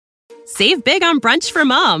Save big on brunch for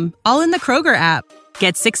mom, all in the Kroger app.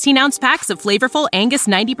 Get 16-ounce packs of flavorful Angus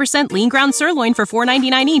 90% lean ground sirloin for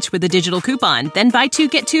 $4.99 each with a digital coupon. Then buy 2,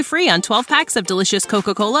 get 2 free on 12 packs of delicious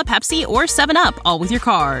Coca-Cola, Pepsi, or 7-Up, all with your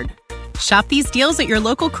card. Shop these deals at your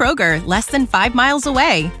local Kroger, less than 5 miles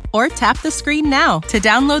away. Or tap the screen now to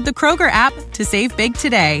download the Kroger app to save big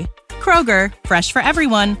today. Kroger, fresh for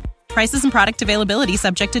everyone. Prices and product availability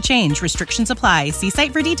subject to change. Restrictions apply. See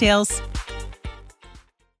site for details.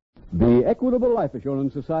 The Equitable Life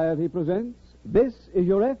Assurance Society presents This Is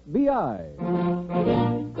Your FBI.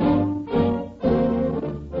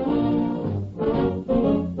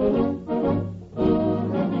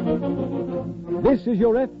 This is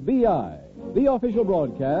Your FBI, the official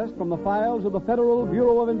broadcast from the files of the Federal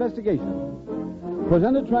Bureau of Investigation.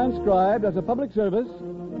 Presented transcribed as a public service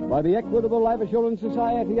by the Equitable Life Assurance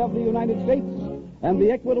Society of the United States and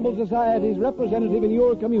the Equitable Society's representative in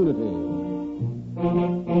your community.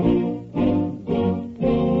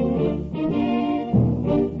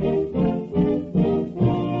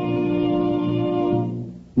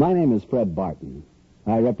 My name is Fred Barton.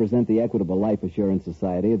 I represent the Equitable Life Assurance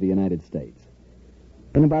Society of the United States.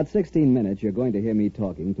 In about 16 minutes, you're going to hear me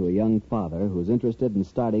talking to a young father who's interested in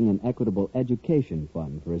starting an equitable education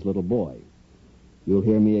fund for his little boy. You'll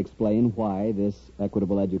hear me explain why this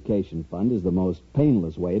equitable education fund is the most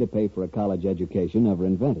painless way to pay for a college education ever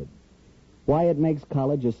invented. Why it makes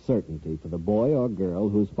college a certainty for the boy or girl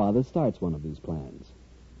whose father starts one of these plans.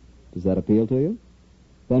 Does that appeal to you?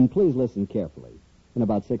 Then please listen carefully in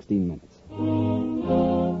about 16 minutes.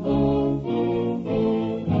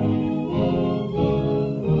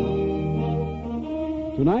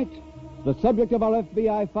 Tonight, the subject of our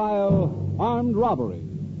FBI file, armed robbery.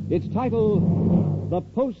 Its title, The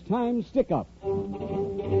Post-Time Stick-Up.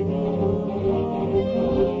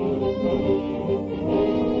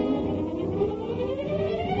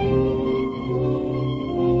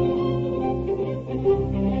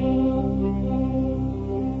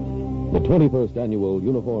 The 21st Annual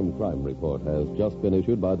Uniform Crime Report has just been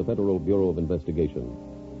issued by the Federal Bureau of Investigation.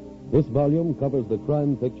 This volume covers the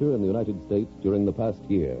crime picture in the United States during the past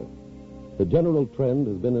year. The general trend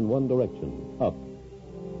has been in one direction, up.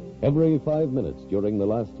 Every 5 minutes during the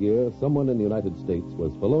last year, someone in the United States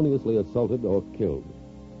was feloniously assaulted or killed.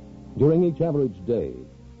 During each average day,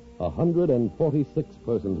 146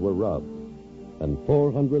 persons were robbed, and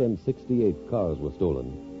 468 cars were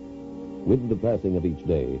stolen. With the passing of each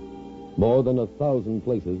day, more than 1,000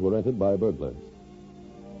 places were entered by burglars.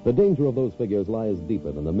 The danger of those figures lies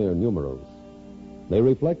deeper than the mere numerals. They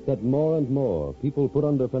reflect that more and more people put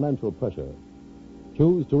under financial pressure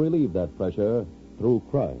choose to relieve that pressure through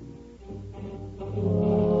crime.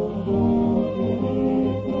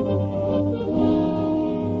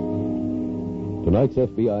 Tonight's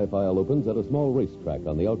FBI file opens at a small racetrack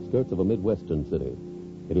on the outskirts of a Midwestern city.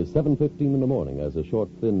 It is 7:15 in the morning as a short,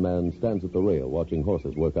 thin man stands at the rail watching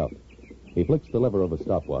horses work out. He flicks the lever of a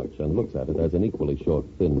stopwatch and looks at it as an equally short,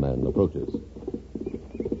 thin man approaches.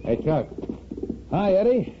 Hey, Chuck. Hi,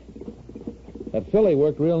 Eddie. That filly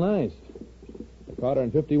worked real nice. I caught her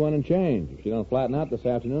in 51 and change. If she don't flatten out this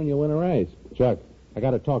afternoon, you'll win a race. Chuck, I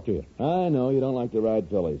got to talk to you. I know you don't like to ride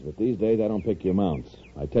fillies, but these days I don't pick your mounts.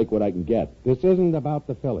 I take what I can get. This isn't about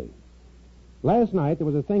the filly. Last night, there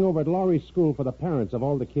was a thing over at Laurie's school for the parents of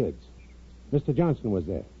all the kids. Mr. Johnson was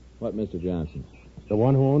there. What, Mr. Johnson? The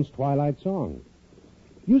one who owns Twilight Song.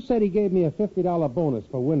 You said he gave me a $50 bonus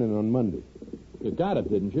for winning on Monday. You got it,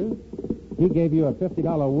 didn't you? He gave you a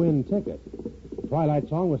 $50 win ticket. Twilight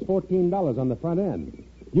Song was $14 on the front end.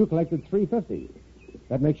 You collected $350.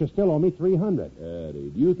 That makes you still owe me $300.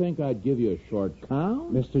 Eddie, do you think I'd give you a short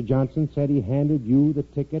count? Mr. Johnson said he handed you the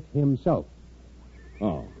ticket himself.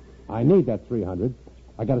 Oh. I need that $300.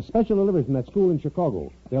 I got a special delivery from that school in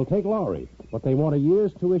Chicago. They'll take Laurie, but they want a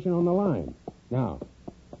year's tuition on the line. Now,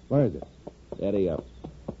 where is it? Eddie,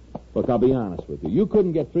 look, I'll be honest with you. You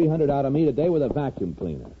couldn't get $300 out of me today with a vacuum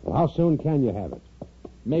cleaner. Well, how soon can you have it?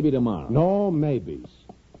 Maybe tomorrow. No maybes.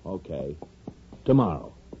 Okay.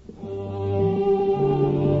 Tomorrow.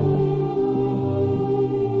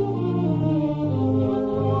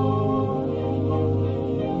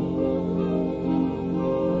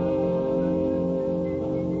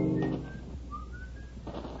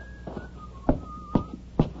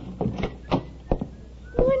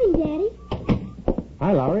 Morning, Daddy.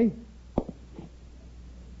 Hi, Laurie.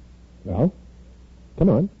 Well, come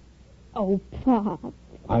on. Oh, Pop.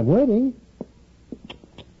 I'm waiting.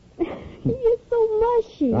 You're so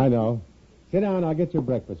mushy. I know. Sit down. I'll get your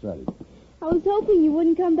breakfast ready. I was hoping you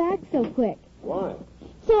wouldn't come back so quick. Why?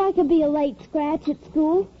 So I could be a late scratch at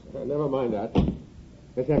school. Never mind that.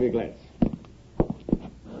 Let's have your glass.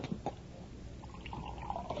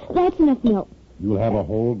 That's enough milk. You'll have a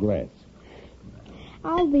whole glass.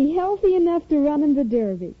 I'll be healthy enough to run in the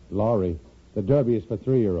Derby. Laurie, the Derby is for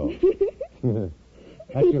 3-year-olds.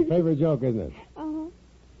 That's your favorite joke, isn't it? Uh-huh.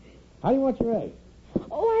 How do you want your eggs?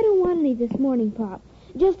 Oh, I don't want any this morning, Pop.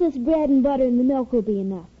 Just this bread and butter and the milk will be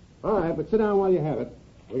enough. All right, but sit down while you have it.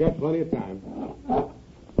 We got plenty of time.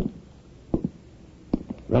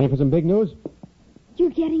 Ready for some big news? You're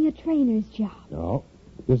getting a trainer's job. No.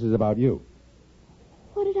 This is about you.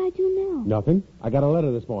 What did I do now? Nothing. I got a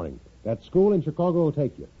letter this morning. That school in Chicago will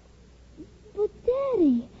take you. But,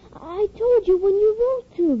 Daddy, I told you when you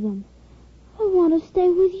wrote to them. I want to stay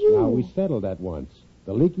with you. Now, we settled that once.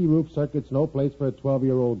 The leaky roof circuit's no place for a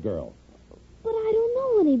 12-year-old girl. But I don't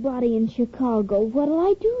know anybody in Chicago. What'll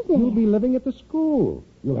I do there? You'll be living at the school.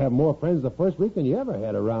 You'll have more friends the first week than you ever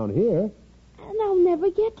had around here. And I'll never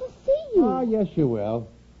get to see you. Oh, yes, you will.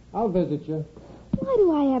 I'll visit you. Why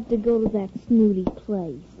do I have to go to that snooty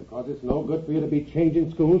place? Because it's no good for you to be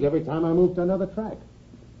changing schools every time I move to another track.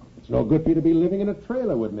 It's no good for you to be living in a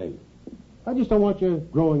trailer with me. I just don't want you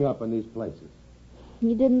growing up in these places.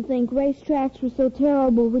 You didn't think racetracks were so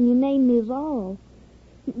terrible when you named me Laurel.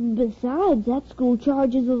 Besides, that school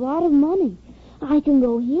charges a lot of money. I can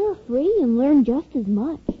go here free and learn just as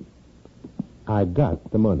much. I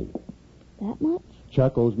got the money. That much?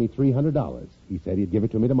 Chuck owes me $300. He said he'd give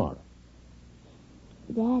it to me tomorrow.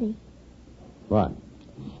 Daddy, What?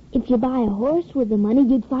 if you buy a horse with the money,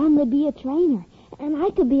 you'd finally be a trainer. And I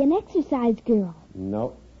could be an exercise girl.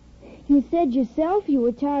 No. You said yourself you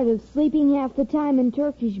were tired of sleeping half the time in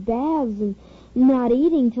Turkish baths and not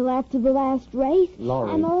eating till after the last race.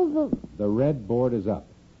 Laurie. And all the... The red board is up.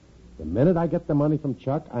 The minute I get the money from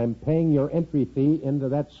Chuck, I'm paying your entry fee into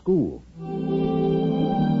that school.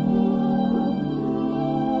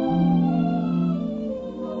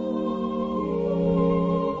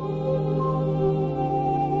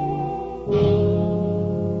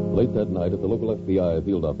 Late that night at the local FBI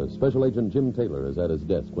field office, Special Agent Jim Taylor is at his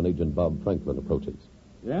desk when Agent Bob Franklin approaches.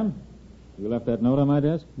 Jim, you left that note on my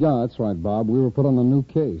desk? Yeah, that's right, Bob. We were put on a new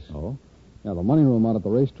case. Oh? Yeah, the money room out at the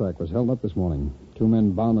racetrack was held up this morning. 2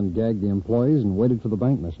 men bound and gagged the employees and waited for the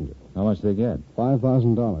bank messenger. How much did they get?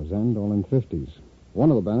 $5,000, and all in 50s. One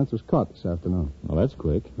of the bandits was caught this afternoon. Well, that's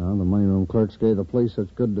quick. Now, the money room clerks gave the police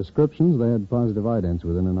such good descriptions, they had positive idents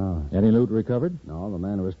within an hour. Any loot recovered? No, the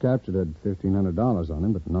man who was captured had $1,500 on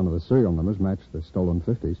him, but none of the serial numbers matched the stolen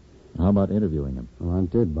 50s. How about interviewing him? Well, I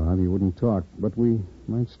did, Bob. He wouldn't talk, but we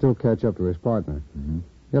might still catch up to his partner. Mm-hmm.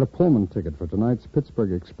 He had a Pullman ticket for tonight's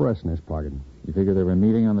Pittsburgh Express in his pocket. You figure they were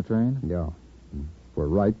meeting on the train? Yeah. If we're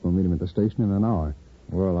right, we'll meet him at the station in an hour.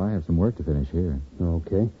 Well, I have some work to finish here.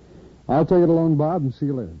 Okay. I'll take it alone, Bob, and see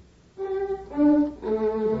you later.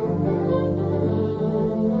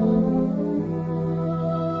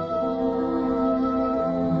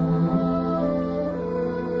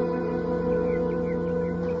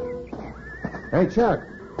 Hey, Chuck,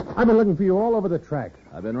 I've been looking for you all over the track.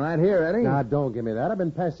 I've been right here, Eddie. Now, don't give me that. I've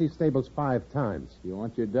been past these stables 5 times. You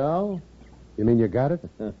want your dough? You mean you got it?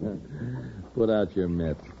 Put out your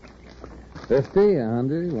mitt. 50,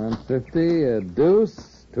 100, 150, a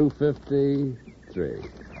deuce, 250, 3.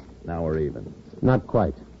 Now we're even. Not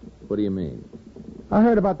quite. What do you mean? I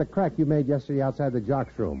heard about the crack you made yesterday outside the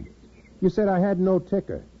jock's room. You said I had no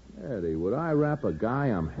ticker. Eddie, would I rap a guy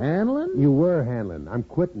I'm handling? You were handling. I'm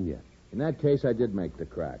quitting you. In that case, I did make the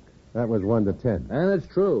crack. That was 1 to 10. And it's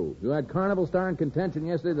true. You had Carnival Star in contention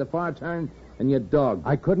yesterday, the far turn, and you dogged.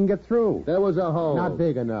 I couldn't get through. There was a hole. Not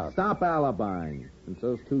big enough. Stop alibiing. Since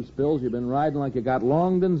those 2 spills, you've been riding like you got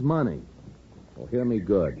Longdon's money. Well, hear me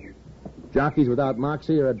good. Jockeys without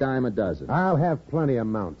moxie are a dime a dozen. I'll have plenty of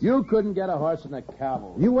mounts. You couldn't get a horse in the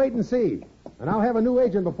cavalry. You wait and see. And I'll have a new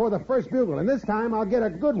agent before the first bugle, and this time I'll get a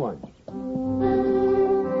good one.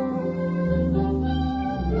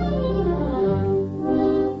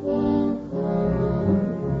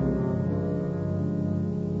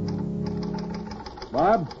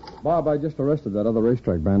 Bob, I just arrested that other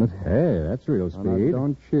racetrack bandit. Hey, that's real Now,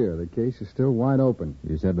 don't cheer. The case is still wide open.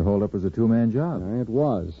 You said the holdup was a 2-man job. It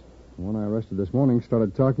was. The one I arrested this morning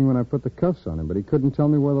started talking when I put the cuffs on him, but he couldn't tell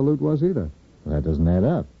me where the loot was either. Well, that doesn't add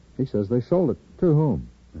up. He says they sold it. To whom?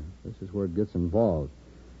 This is where it gets involved.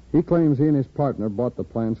 He claims he and his partner bought the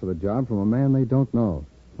plans for the job from a man they don't know.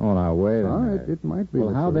 Oh, now, wait a All minute. right, it might be. Well,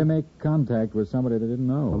 the how'd truth. they make contact with somebody they didn't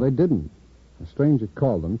know? Well, they didn't. A stranger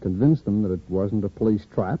called them, convinced them that it wasn't a police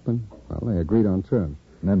trap, and, well, they agreed on terms.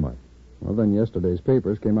 And then what? Well, then yesterday's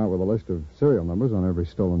papers came out with a list of serial numbers on every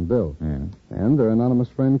stolen bill. Yeah. And their anonymous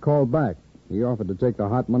friend called back. He offered to take the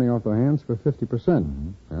hot money off their hands for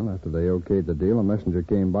 50%. Well, after they okayed the deal, a messenger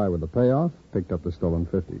came by with the payoff, picked up the stolen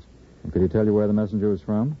 50s. Could he tell you where the messenger was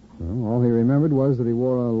from? Well, all he remembered was that he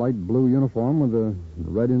wore a light blue uniform with a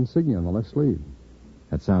red insignia on the left sleeve.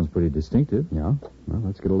 That sounds pretty distinctive. Yeah? Well,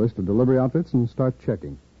 let's get a list of delivery outfits and start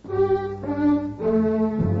checking.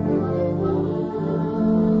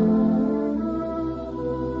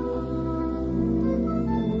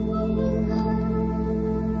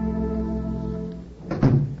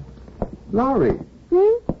 Lowry,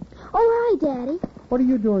 Oh, hi, Daddy. what are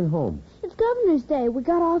you doing home? It's Governor's Day. We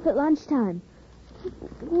got off at lunchtime.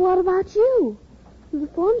 What about you? The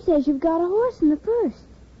form says you've got a horse in the first.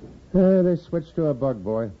 They switched to a bug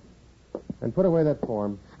boy. And put away that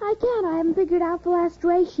form. I can't. I haven't figured out the last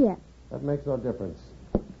race yet. That makes no difference.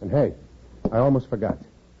 And hey, I almost forgot.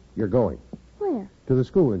 You're going Where? to the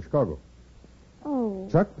school in Chicago. Oh.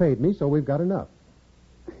 Chuck paid me, so we've got enough.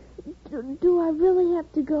 Do I really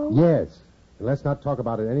have to go? Yes. And let's not talk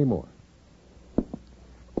about it anymore.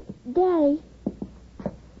 Daddy,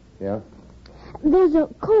 Yeah? there's a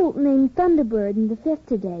colt named Thunderbird in the fifth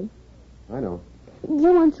today. I know.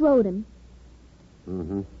 You once rode him.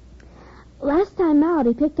 Mm-hmm. Last time out,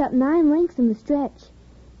 he picked up 9 lengths in the stretch.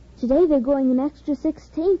 Today they're going an extra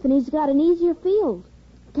 16th, and he's got an easier field.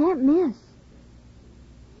 Can't miss.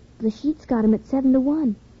 The sheet's got him at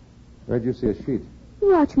 7-1. Where'd you see a sheet? The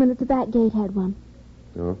watchman at the back gate had one.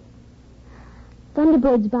 No.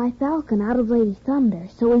 Thunderbird's by Falcon out of Lady Thunder,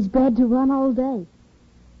 so he's bred to run all day.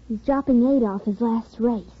 He's dropping 8 off his last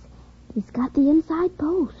race. He's got the inside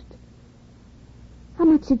post. How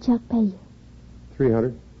much did Chuck pay you?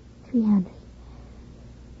 300. 300.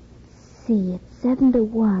 See, it's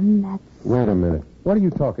 7-1. That's... Wait a minute. What are you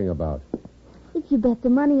talking about? If you bet the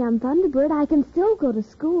money on Thunderbird, I can still go to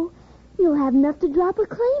school. You'll have enough to drop a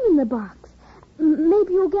claim in the box.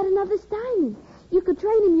 Maybe you'll get another Steinman. You could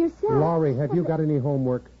train him yourself. Laurie, have you got any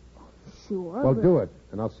homework? Sure. Well, do it,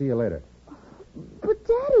 and I'll see you later. But,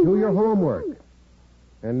 Daddy... Do your why homework. not?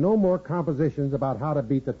 And no more compositions about how to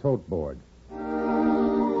beat the tote board.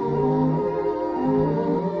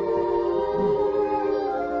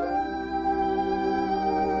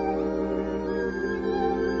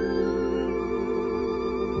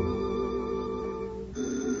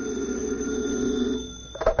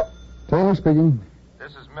 Taylor speaking.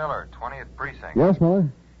 This is Miller, 20th Precinct. Yes, Miller?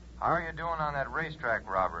 How are you doing on that racetrack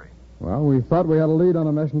robbery? Well, we thought we had a lead on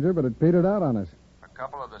a messenger, but it petered out on us. A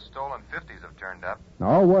couple of the stolen 50s have turned up.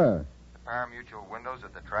 Oh, where? The pari-mutuel windows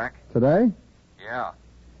at the track? Today? Yeah,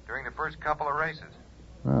 during the first couple of races.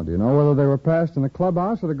 Well, do you know whether they were passed in the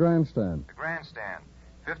clubhouse or the grandstand? The grandstand,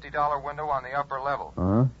 $50 window on the upper level.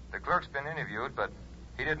 Uh-huh. The clerk's been interviewed, but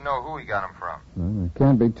he didn't know who he got them from. Well, there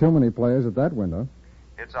can't be too many players at that window.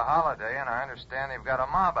 It's a holiday, and I understand they've got a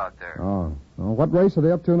mob out there. Oh. Well, what race are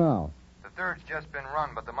they up to now? The third's just been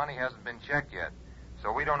run, but the money hasn't been checked yet.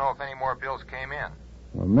 So we don't know if any more bills came in.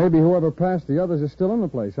 Well, maybe whoever passed the others is still in the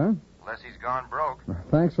place, huh? Unless he's gone broke.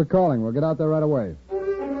 Thanks for calling. We'll get out there right away.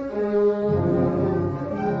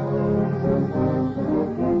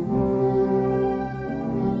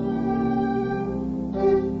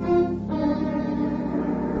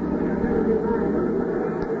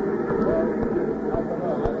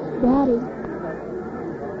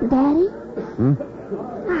 Daddy? Hmm?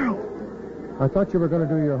 Hi. I thought you were going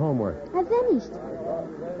to do your homework. I finished.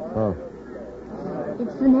 Oh.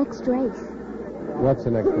 It's the next race. What's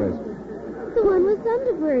the next race? The one with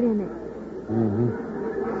Thunderbird in it.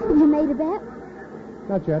 Mm-hmm. You made a bet?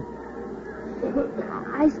 Not yet.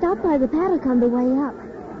 I stopped by the paddock on the way up.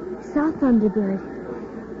 Saw Thunderbird.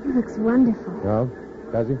 He looks wonderful. Oh?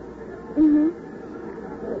 Does he?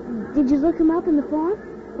 Mm-hmm. Did you look him up in the form?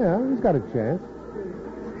 Yeah, he's got a chance.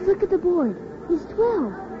 Look at the board. He's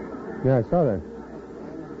 12. Yeah, I saw that.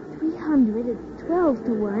 300 at 12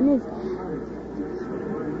 to 1 is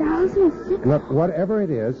 1,006. Look, whatever it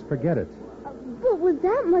is, forget it. But with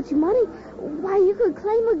that much money, why, you could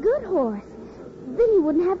claim a good horse. Then you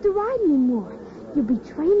wouldn't have to ride anymore. You'd be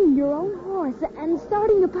training your own horse and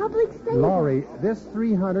starting a public stable. Laurie, this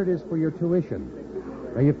 300 is for your tuition.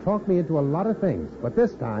 Now, you've talked me into a lot of things, but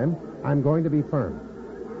this time, I'm going to be firm.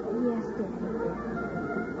 Yes, Daddy.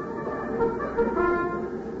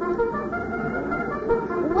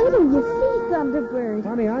 Wait till you see Thunderbird.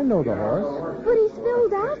 Honey, I know the horse. But he's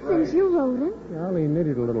filled out since you rode him. Well, he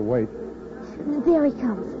needed a little weight. There he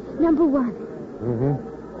comes. Number 1.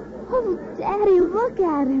 Mm-hmm. Oh, Daddy, look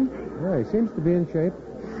at him. Yeah, he seems to be in shape.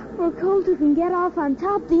 For a colt who can get off on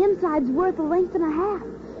top, the inside's worth a length and a half.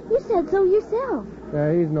 You said so yourself.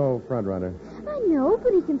 Yeah, he's no front runner. I know,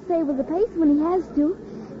 but he can stay with the pace when he has to.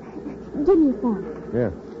 Give me your phone.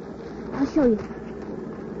 Yeah. I'll show you.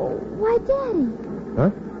 Oh, why, Daddy?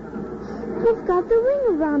 Huh? You've got the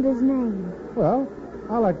ring around his name. Well,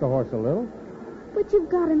 I like the horse a little. But you've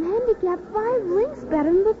got him handicapped 5 lengths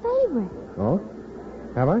better than the favorite. Oh?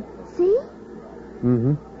 Have I? See?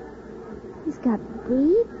 Mm-hmm. He's got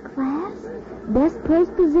breed, class, best purse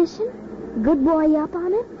position, good boy up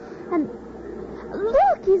on it, and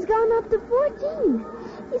look, he's gone up to 14.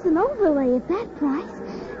 He's an overlay at that price.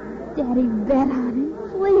 Daddy, bet on him.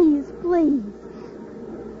 Please, please.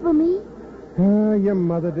 For me? Your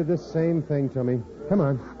mother did the same thing to me. Come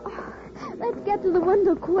on. Oh, let's get to the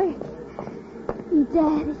window quick.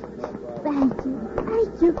 Daddy, thank you.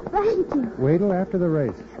 Thank you, thank you. Wait till after the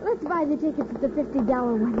race. Let's buy the tickets at the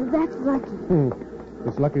 $50 window. That's lucky.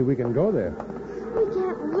 It's lucky we can go there. We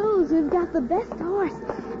can't lose. We've got the best horse.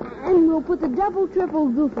 And we'll put the double, triple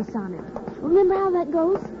Rufus on it. Remember how that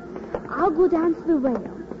goes? I'll go down to the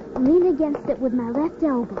rail, lean against it with my left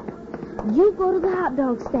elbow. You go to the hot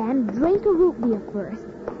dog stand, drink a root beer first,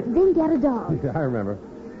 then get a dog. Yeah, I remember.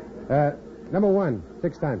 Number 1,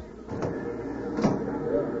 6 times.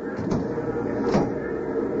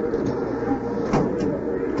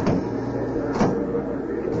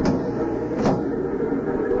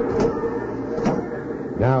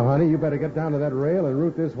 Now, honey, you better get down to that rail and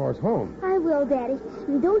root this horse home. I will, Daddy.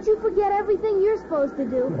 And don't you forget everything you're supposed to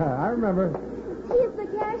do. I remember. See if the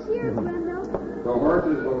cashier's window. The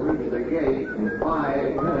horses will reach the gate in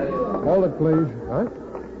 5 minutes. Hold it, please. Huh?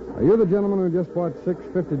 Are you the gentleman who just bought 6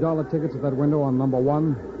 $50 tickets at that window on number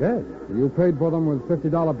 1? Yes. You paid for them with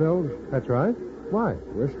 $50 bills? That's right. Why?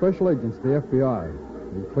 We're special agents, the FBI.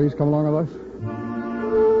 Will you please come along with us?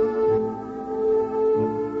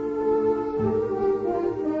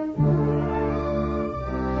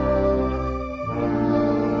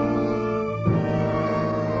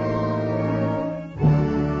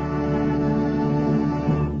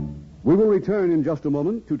 We will return in just a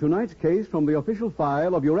moment to tonight's case from the official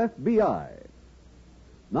file of your FBI.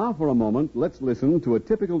 Now, for a moment, let's listen to a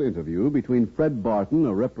typical interview between Fred Barton,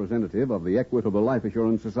 a representative of the Equitable Life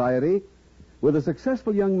Assurance Society, with a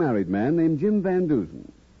successful young married man named Jim Van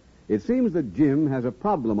Dusen. It seems that Jim has a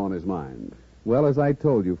problem on his mind. Well, as I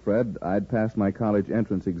told you, Fred, I'd passed my college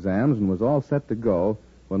entrance exams and was all set to go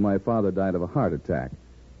when my father died of a heart attack.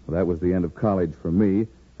 Well, that was the end of college for me,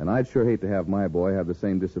 and I'd sure hate to have my boy have the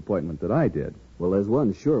same disappointment that I did. Well, there's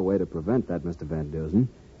one sure way to prevent that, Mr. Van Dusen.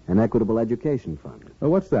 An Equitable Education Fund.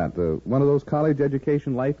 What's that? One of those college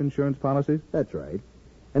education life insurance policies? That's right.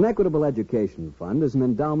 An Equitable Education Fund is an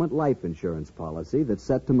endowment life insurance policy that's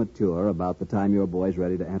set to mature about the time your boy's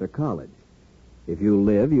ready to enter college. If you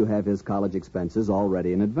live, you have his college expenses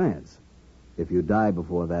already in advance. If you die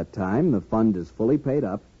before that time, the fund is fully paid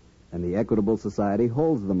up, and the Equitable Society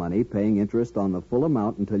holds the money, paying interest on the full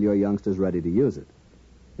amount until your youngster's ready to use it.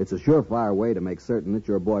 It's a surefire way to make certain that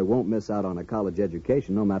your boy won't miss out on a college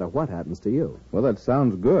education no matter what happens to you. Well, that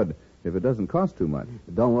sounds good, if it doesn't cost too much.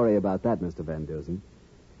 Don't worry about that, Mr. Van Dusen.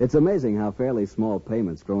 It's amazing how fairly small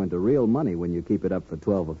payments grow into real money when you keep it up for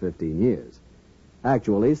 12 or 15 years.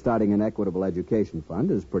 Actually, starting an Equitable Education Fund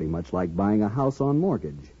is pretty much like buying a house on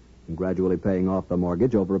mortgage and gradually paying off the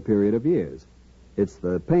mortgage over a period of years. It's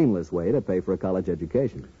the painless way to pay for a college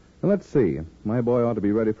education. Well, let's see. My boy ought to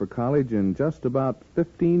be ready for college in just about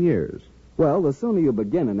 15 years. Well, the sooner you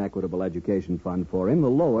begin an Equitable Education Fund for him, the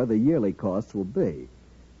lower the yearly costs will be.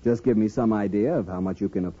 Just give me some idea of how much you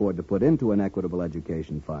can afford to put into an Equitable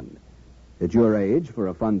Education Fund. At your age, for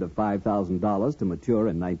a fund of $5,000 to mature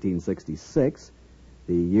in 1966,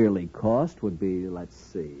 the yearly cost would be, let's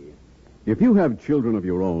see. If you have children of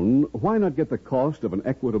your own, why not get the cost of an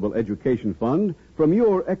Equitable Education Fund from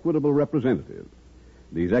your Equitable representative?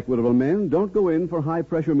 These Equitable men don't go in for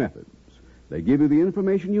high-pressure methods. They give you the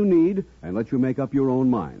information you need and let you make up your own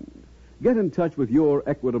mind. Get in touch with your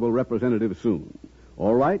Equitable representative soon.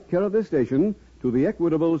 Or write care of this station to the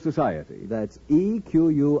Equitable Society. That's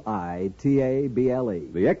E-Q-U-I-T-A-B-L-E.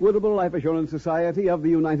 The Equitable Life Assurance Society of the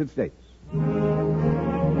United States.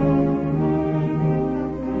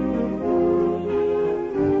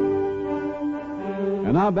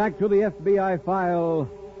 And now back to the FBI file,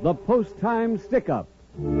 the Post-Time Stick-Up.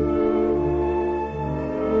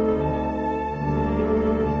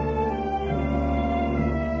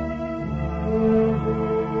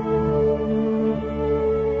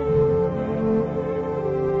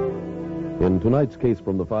 In tonight's case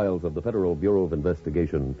from the files of the Federal Bureau of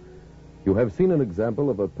Investigation, you have seen an example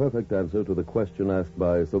of a perfect answer to the question asked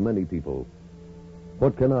by so many people.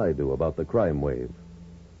 What can I do about the crime wave?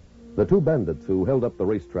 The 2 bandits who held up the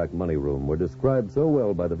racetrack money room were described so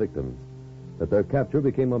well by the victims that their capture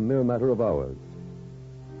became a mere matter of hours.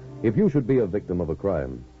 If you should be a victim of a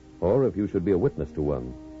crime, or if you should be a witness to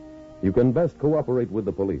one, you can best cooperate with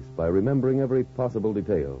the police by remembering every possible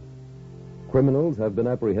detail. Criminals have been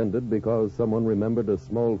apprehended because someone remembered a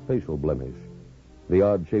small facial blemish, the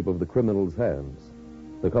odd shape of the criminal's hands,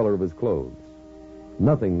 the color of his clothes.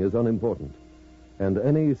 Nothing is unimportant, and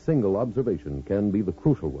any single observation can be the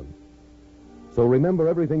crucial one. So remember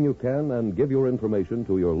everything you can and give your information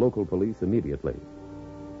to your local police immediately.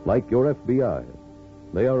 Like your FBI,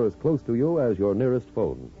 they are as close to you as your nearest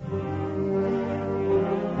phone.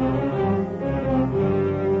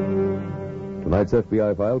 Tonight's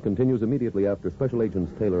FBI file continues immediately after Special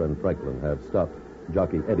Agents Taylor and Franklin have stopped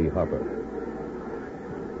jockey Eddie Harper.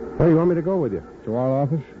 Where do you want me to go with you? To our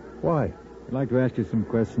office? Why? I'd like to ask you some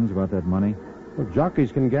questions about that money. Well,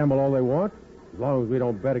 jockeys can gamble all they want, as long as we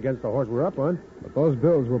don't bet against the horse we're up on. But those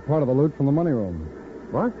bills were part of the loot from the money room.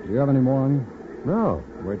 What? Do you have any more on you? No.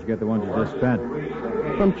 Where'd you get the ones you just spent?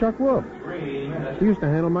 From Chuck Wolf. He used to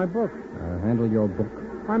handle my book. Handle your book.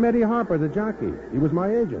 I'm Eddie Harper, the jockey. He was my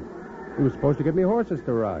agent. He was supposed to get me horses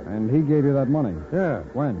to ride. And he gave you that money? Yeah.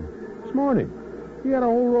 When? This morning. He had a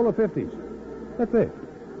whole roll of 50s. That's it.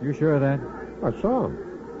 You sure of that? I saw him.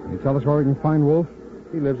 Can you tell us where we can find Wolf?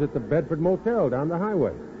 He lives at the Bedford Motel down the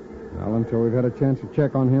highway. Well, until we've had a chance to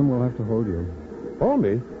check on him, we'll have to hold you. Hold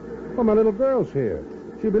me? Well, my little girl's here.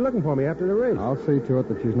 She'll be looking for me after the race. I'll see to it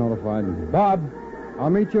that she's notified. Bob, I'll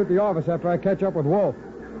meet you at the office after I catch up with Wolf.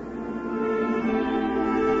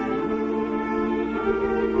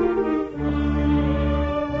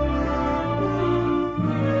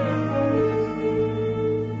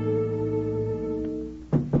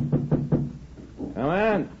 Come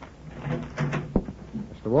in.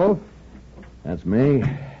 Mr. Wolf? That's me.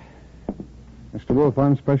 Mr. Wolf,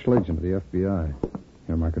 I'm Special Agent of the FBI.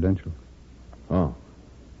 Here are my credentials. Oh.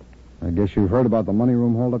 I guess you've heard about the money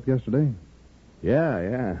room holdup yesterday?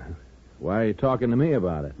 Yeah. Why are you talking to me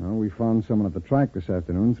about it? Well, we found someone at the track this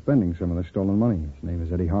afternoon spending some of the stolen money. His name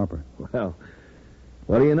is Eddie Harper. Well,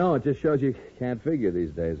 what do you know? It just shows you can't figure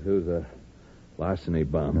these days who's a larceny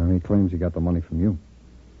bum. No, he claims he got the money from you.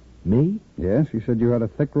 Me? Yes, he said you had a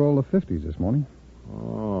thick roll of 50s this morning.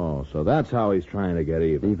 Oh, so that's how he's trying to get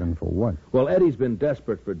even. Even for what? Well, Eddie's been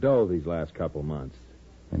desperate for dough these last couple months.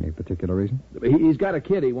 Any particular reason? He's got a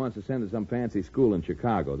kid he wants to send to some fancy school in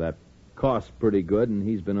Chicago. That costs pretty good, and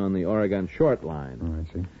he's been on the Oregon Short Line. Oh, I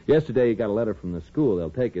see. Yesterday he got a letter from the school. They'll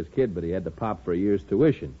take his kid, but he had to pop for a year's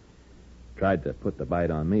tuition. Tried to put the bite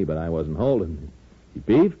on me, but I wasn't holding. He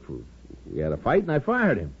beefed. We had a fight, and I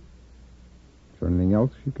fired him. Is there anything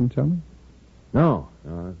else you can tell me? No,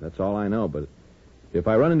 that's all I know, but if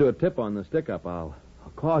I run into a tip on the stick-up, I'll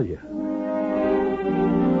call you.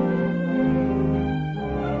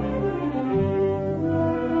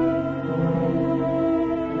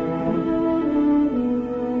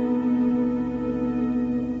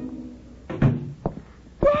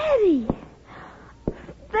 Daddy!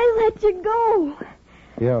 They let you go.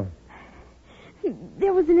 Yeah.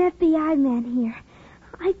 There was an FBI man here.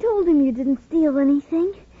 I told him you didn't steal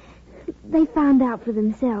anything. They found out for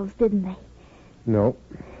themselves, didn't they? No.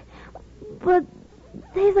 But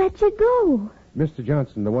they let you go. Mr.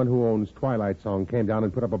 Johnson, the one who owns Twilight Song, came down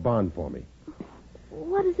and put up a bond for me.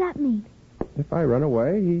 What does that mean? If I run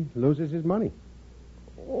away, he loses his money.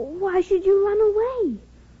 Why should you run away?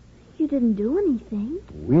 You didn't do anything.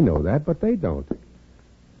 We know that, but they don't.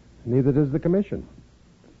 Neither does the commission.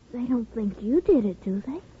 They don't think you did it, do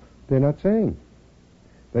they? They're not saying.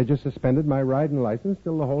 They just suspended my riding license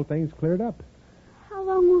till the whole thing's cleared up. How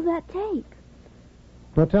long will that take?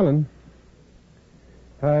 No telling.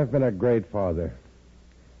 I've been a great father.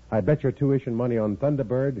 I bet your tuition money on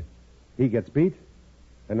Thunderbird. He gets beat,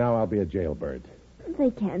 and now I'll be a jailbird.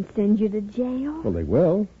 They can't send you to jail. Well, they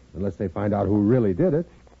will, unless they find out who really did it.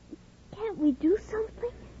 Can't we do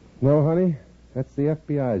something? No, honey. That's the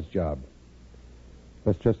FBI's job.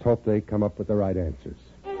 Let's just hope they come up with the right answers.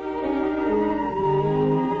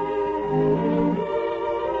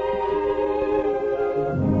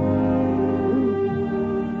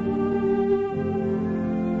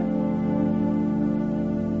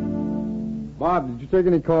 Bob, did you take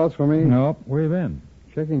any calls for me? Nope. Where you been?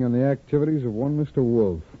 Checking on the activities of one Mr.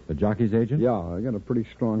 Wolf. The jockey's agent? Yeah, I got a pretty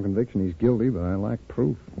strong conviction he's guilty, but I lack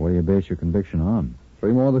proof. What do you base your conviction on?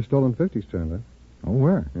 3 more of the stolen 50s turned up. Oh,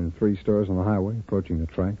 where? In 3 stores on the highway, approaching the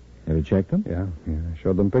track. Have you checked them? Yeah. I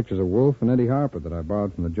showed them pictures of Wolf and Eddie Harper that I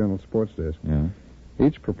borrowed from the Journal Sports Desk. Yeah.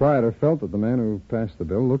 Each proprietor felt that the man who passed the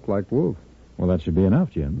bill looked like Wolf. Well, that should be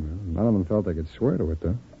enough, Jim. Well, none of them felt they could swear to it,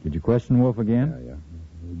 though. Did you question Wolf again? Yeah.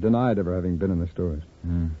 Denied ever having been in the stores.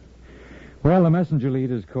 Well, the messenger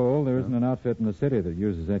lead is cold. There isn't an outfit in the city that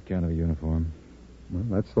uses that kind of a uniform. Well,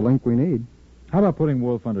 that's the link we need. How about putting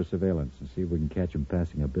Wolf under surveillance and see if we can catch him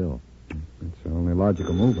passing a bill? It's the only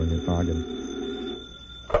logical move on your target.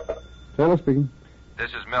 Taylor speaking.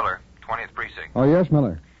 This is Miller, 20th Precinct. Oh, yes,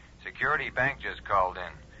 Miller. Security Bank just called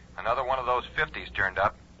in. Another one of those 50s turned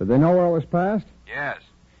up. Did they know where it was passed? Yes.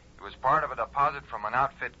 It was part of a deposit from an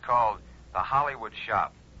outfit called the Hollywood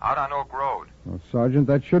Shop, out on Oak Road. Well, Sergeant,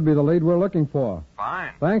 that should be the lead we're looking for.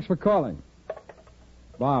 Fine. Thanks for calling.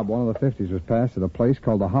 Bob, one of the 50s was passed at a place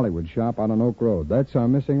called the Hollywood Shop out on Oak Road. That's our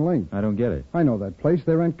missing link. I don't get it. I know that place.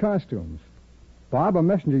 They rent costumes. Bob, a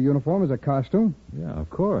messenger uniform is a costume. Yeah, of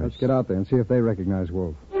course. Let's get out there and see if they recognize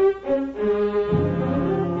Wolf.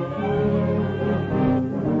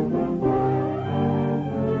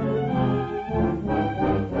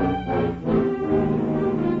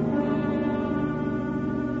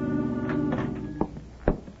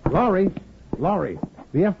 Laurie,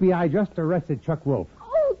 the FBI just arrested Chuck Wolf.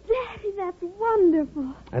 Oh, Daddy, that's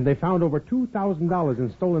wonderful. And they found over $2,000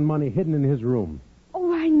 in stolen money hidden in his room.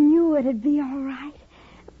 Oh, I knew it'd be all right.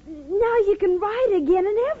 Now you can ride again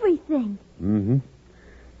and everything. Mm-hmm.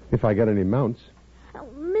 If I get any mounts.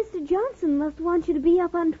 Mr. Johnson must want you to be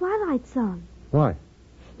up on Twilight Song. Why?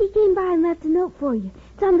 He came by and left a note for you.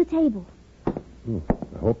 It's on the table.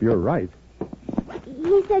 I hope you're right.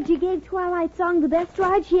 He said you gave Twilight Song the best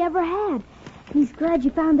ride she ever had. He's glad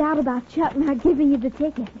you found out about Chuck not giving you the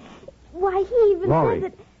ticket. Why, he even Laurie,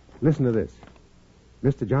 said that... listen to this.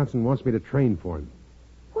 Mr. Johnson wants me to train for him.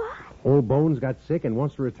 What? Old Bones got sick and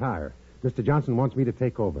wants to retire. Mr. Johnson wants me to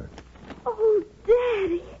take over. Oh,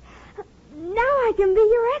 Daddy. Now I can be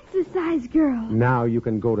your exercise girl. Now you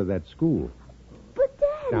can go to that school. But,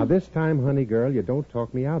 Daddy... Now, this time, honey girl, you don't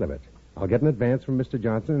talk me out of it. I'll get an advance from Mr.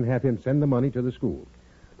 Johnson and have him send the money to the school.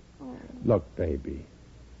 Oh. Look, baby,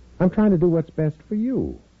 I'm trying to do what's best for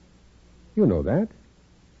you. You know that,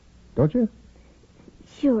 don't you?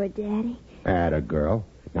 Sure, Daddy. Atta girl.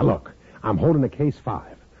 Now, look, I'm holding a case 5.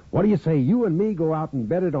 What do you say you and me go out and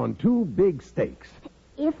bet it on 2 big stakes?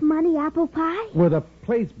 If money, apple pie? With a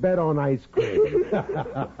place bet on ice cream.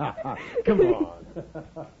 Come on.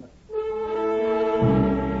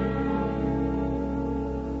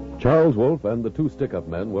 Charles Wolf and the 2 stick-up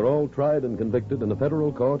men were all tried and convicted in a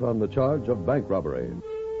federal court on the charge of bank robbery.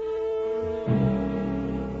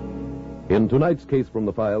 In tonight's case from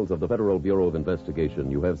the files of the Federal Bureau of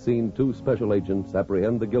Investigation, you have seen 2 special agents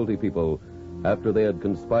apprehend the guilty people after they had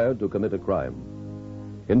conspired to commit a crime.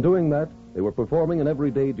 In doing that, they were performing an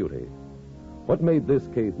everyday duty. What made this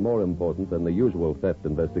case more important than the usual theft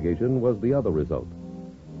investigation was the other result: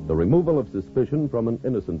 the removal of suspicion from an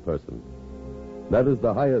innocent person. That is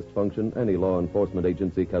the highest function any law enforcement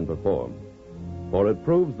agency can perform, for it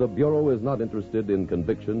proves the Bureau is not interested in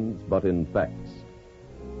convictions, but in facts.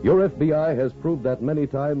 Your FBI has proved that many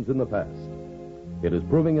times in the past. It is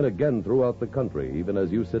proving it again throughout the country, even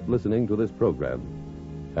as you sit listening to this program.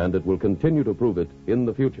 And it will continue to prove it in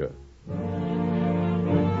the future.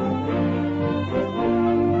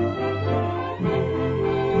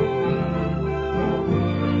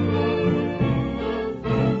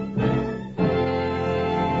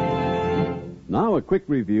 Now a quick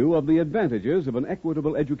review of the advantages of an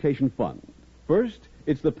equitable education fund. First,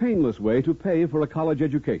 it's the painless way to pay for a college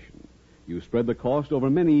education. You spread the cost over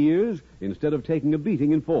many years instead of taking a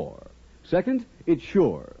beating in 4. Second, it's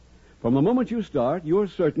sure. From the moment you start, you're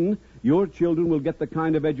certain your children will get the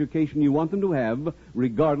kind of education you want them to have,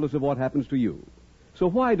 regardless of what happens to you. So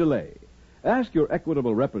why delay? Ask your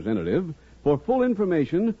Equitable representative for full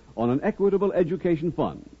information on an Equitable Education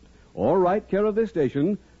Fund, or write care of this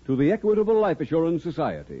station to the Equitable Life Assurance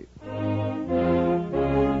Society.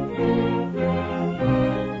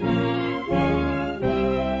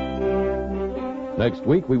 Next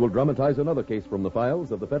week, we will dramatize another case from the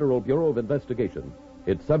files of the Federal Bureau of Investigation.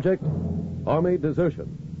 Its subject, Army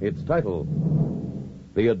desertion. Its title,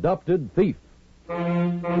 The Adopted Thief. The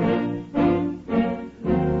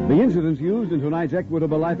incidents used in tonight's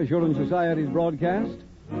Equitable Life Assurance Society's broadcast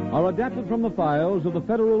are adapted from the files of the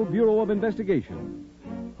Federal Bureau of Investigation.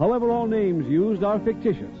 However, all names used are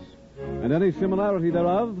fictitious, and any similarity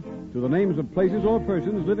thereof to the names of places or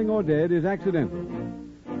persons, living or dead, is accidental.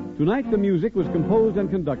 Tonight, the music was composed and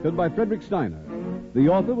conducted by Frederick Steiner. The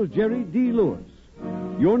author was Jerry D. Lewis.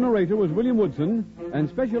 Your narrator was William Woodson, and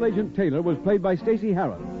Special Agent Taylor was played by Stacey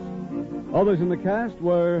Harris. Others in the cast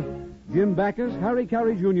were Jim Backus, Harry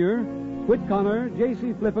Carey Jr., Whit Connor,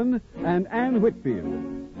 J.C. Flippen, and Ann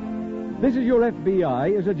Whitfield. This Is Your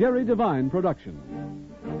FBI is a Jerry Devine production.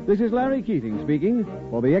 This is Larry Keating speaking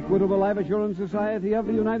for the Equitable Life Assurance Society of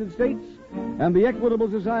the United States and the Equitable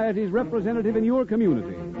Society's representative in your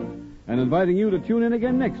community, and inviting you to tune in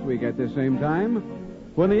again next week at this same time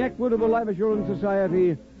when the Equitable Life Assurance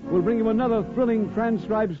Society will bring you another thrilling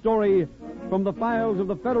transcribed story from the files of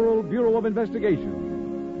the Federal Bureau of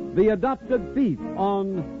Investigation. the adopted thief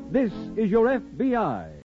on This Is Your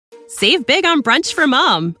FBI. Save big on brunch for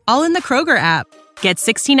mom, all in the Kroger app. Get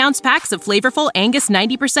 16-ounce packs of flavorful Angus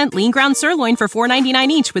 90% lean ground sirloin for $4.99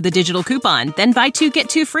 each with a digital coupon. Then buy 2, get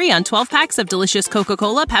 2 free on 12 packs of delicious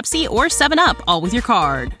Coca-Cola, Pepsi, or 7-Up, all with your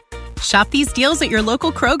card. Shop these deals at your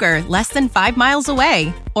local Kroger, less than 5 miles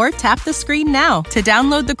away. Or tap the screen now to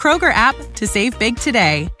download the Kroger app to save big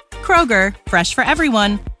today. Kroger, fresh for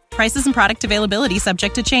everyone. Prices and product availability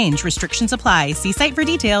subject to change. Restrictions apply. See site for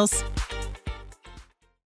details.